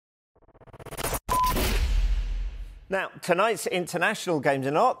Now, tonight's international games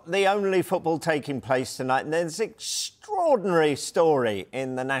are not the only football taking place tonight. And there's an extraordinary story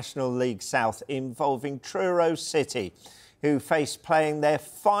in the National League South involving Truro City, who face playing their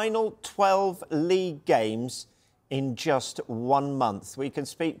final 12 league games in just 1 month. We can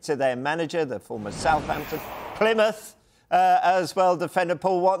speak to their manager, the former Southampton, Plymouth, as well, defender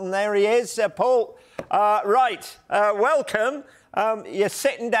Paul Wotton. There he is. Paul, welcome. You're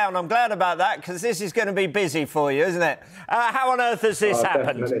sitting down. I'm glad about that, because this is going to be busy for you, isn't it? How on earth has this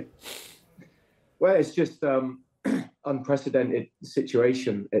happened? Definitely. Well, it's just unprecedented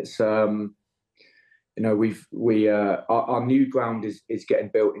situation. It's our new ground is getting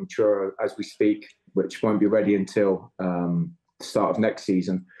built in Truro as we speak, which won't be ready until the start of next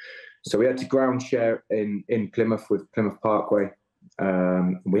season. So we had to ground share in Plymouth with Plymouth Parkway.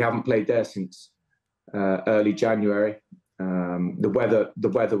 We haven't played there since early January. The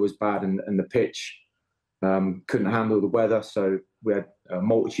weather was bad, and the pitch couldn't handle the weather, so we had a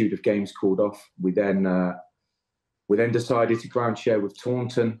multitude of games called off. We then decided to ground share with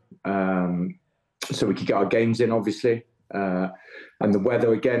Taunton, so we could get our games in, obviously. And the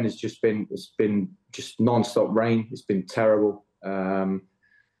weather again has been non-stop rain. It's been terrible.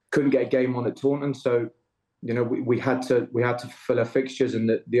 Couldn't get a game on at Taunton, so we had to fulfill our fixtures,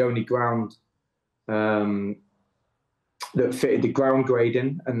 and the only ground that fitted the ground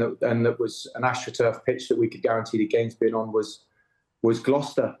grading and that was an AstroTurf pitch that we could guarantee the games being on was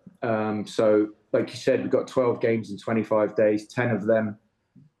Gloucester. So, like you said, we've got 12 games in 25 days. 10 of them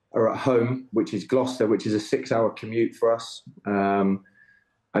are at home, which is Gloucester, which is a 6-hour commute for us. And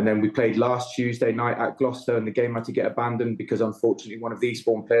then we played last Tuesday night at Gloucester, and the game had to get abandoned because, unfortunately, one of the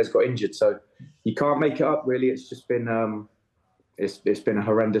Eastbourne players got injured. So you can't make it up, really. It's just been it's been a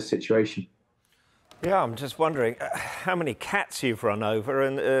horrendous situation. Yeah, I'm just wondering how many cats you've run over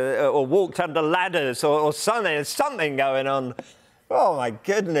and or walked under ladders or something going on. Oh, my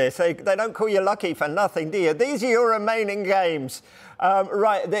goodness. They don't call you lucky for nothing, do you? These are your remaining games.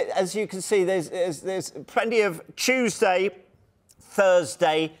 As you can see, there's plenty of Tuesday,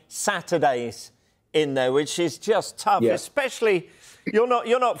 Thursday, Saturdays in there, which is just tough, yeah. Especially you're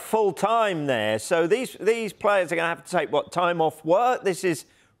not full-time there. So these players are going to have to take, time off work? This is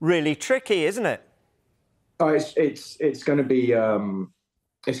really tricky, isn't it? Oh, it's going to be a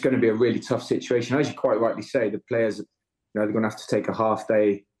really tough situation. As you quite rightly say, the players, they're going to have to take a half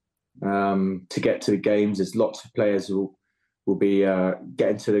day to get to the games. There's lots of players who will be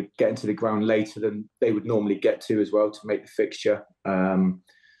getting to the ground later than they would normally get to as well to make the fixture.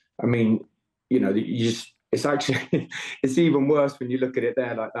 It's actually it's even worse when you look at it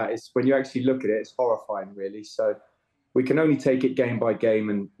there like that. It's when you actually look at it, it's horrifying, really. So we can only take it game by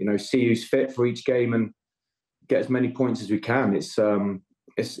game and see who's fit for each game and get as many points as we can. It's going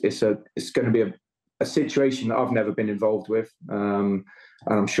to be a situation that I've never been involved with, and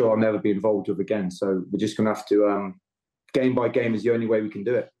I'm sure I'll never be involved with again. So we're just going to have to game by game is the only way we can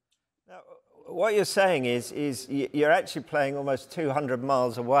do it. Now, what you're saying is you're actually playing almost 200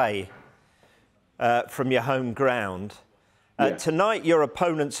 miles away from your home ground. Yeah. Tonight, your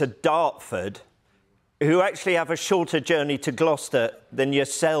opponents are Dartford, who actually have a shorter journey to Gloucester than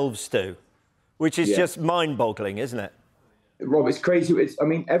yourselves do, which is just mind-boggling, isn't it? Rob, it's crazy.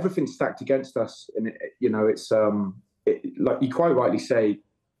 Everything's stacked against us, and like you quite rightly say,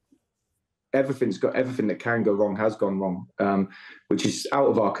 everything that can go wrong has gone wrong, which is out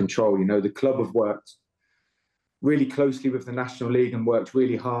of our control. The club have worked really closely with the National League and worked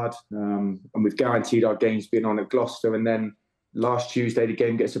really hard, and we've guaranteed our games being on at Gloucester. And then last Tuesday, the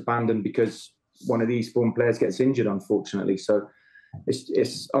game gets abandoned because one of the Eastbourne players gets injured, unfortunately. So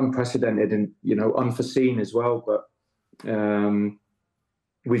it's unprecedented and unforeseen as well. But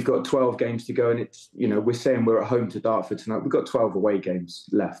we've got 12 games to go, and it's we're saying we're at home to Dartford tonight. We've got 12 away games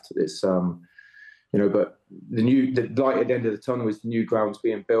left. It's but the light at the end of the tunnel is the new grounds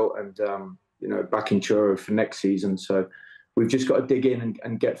being built, and back in Truro for next season. So we've just got to dig in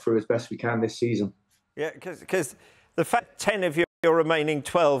and get through as best we can this season. Yeah, because the fact 10 of your remaining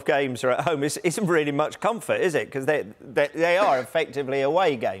 12 games are at home isn't really much comfort, is it? Because they are effectively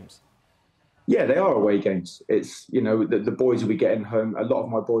away games. Yeah, they are away games. It's, the boys will be getting home. A lot of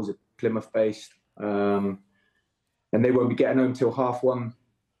my boys are Plymouth-based, and they won't be getting home till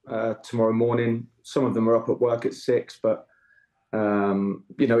 1:30 tomorrow morning. Some of them are up at work at 6, but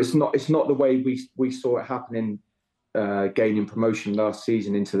it's not the way we saw it happening, gaining promotion last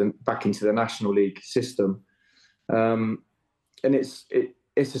season back into the National League system. And it's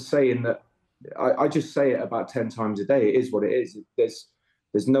a saying that I just say it about 10 times a day. It is what it is.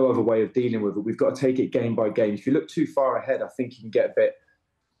 There's no other way of dealing with it. We've got to take it game by game. If you look too far ahead, I think you can get a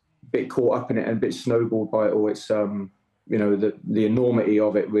bit caught up in it and a bit snowballed by it all. It's the enormity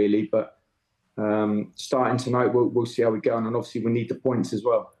of it really. But starting tonight, we'll see how we go, and obviously we need the points as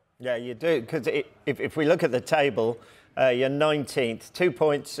well. Yeah, you do, because if we look at the table, you're 19th, 2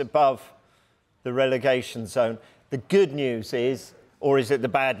 points above the relegation zone. The good news is, or is it the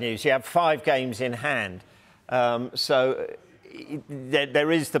bad news? You have 5 games in hand. So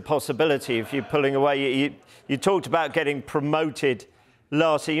there is the possibility if you're pulling away. You talked about getting promoted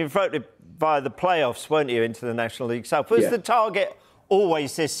last year. You voted via the playoffs, weren't you, into the National League South? Was the target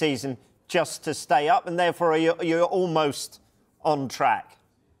always this season just to stay up, and therefore you're almost on track?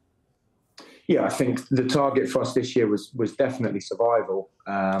 Yeah, I think the target for us this year was definitely survival.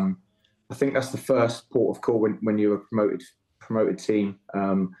 I think that's the first port of call when you're a promoted team.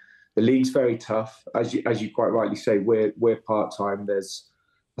 The league's very tough, as you quite rightly say. We're part time.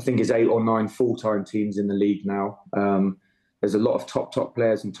 I think there's 8 or 9 full time teams in the league now. There's a lot of top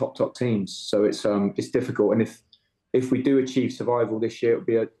players and top teams, so it's difficult. And if we do achieve survival this year, it'll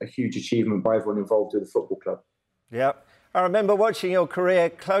be a huge achievement by everyone involved with the football club. Yeah. I remember watching your career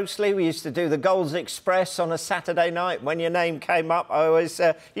closely. We used to do the Goals Express on a Saturday night. When your name came up,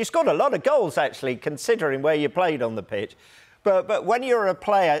 you scored a lot of goals, actually, considering where you played on the pitch. But when you were a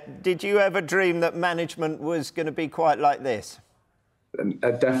player, did you ever dream that management was going to be quite like this?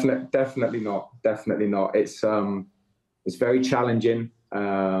 Definitely not. Definitely not. It's very challenging.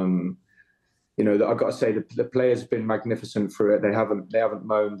 I've got to say the players have been magnificent through it. They haven't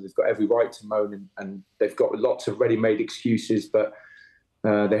moaned. They've got every right to moan, and they've got lots of ready-made excuses, but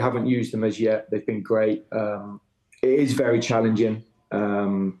they haven't used them as yet. They've been great. It is very challenging,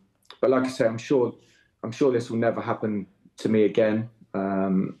 but like I say, I'm sure this will never happen to me again,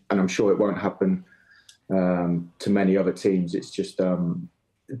 and I'm sure it won't happen to many other teams. It's just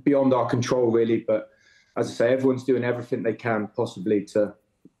beyond our control, really. But as I say, everyone's doing everything they can possibly to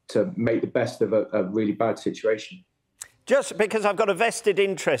make the best of a really bad situation. Just because I've got a vested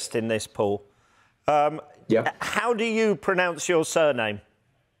interest in this, Paul. How do you pronounce your surname?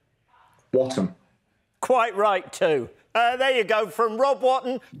 Wotton. Quite right, too. There you go, from Rob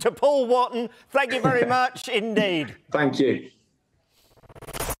Wotton to Paul Wotton. Thank you very much indeed. Thank you.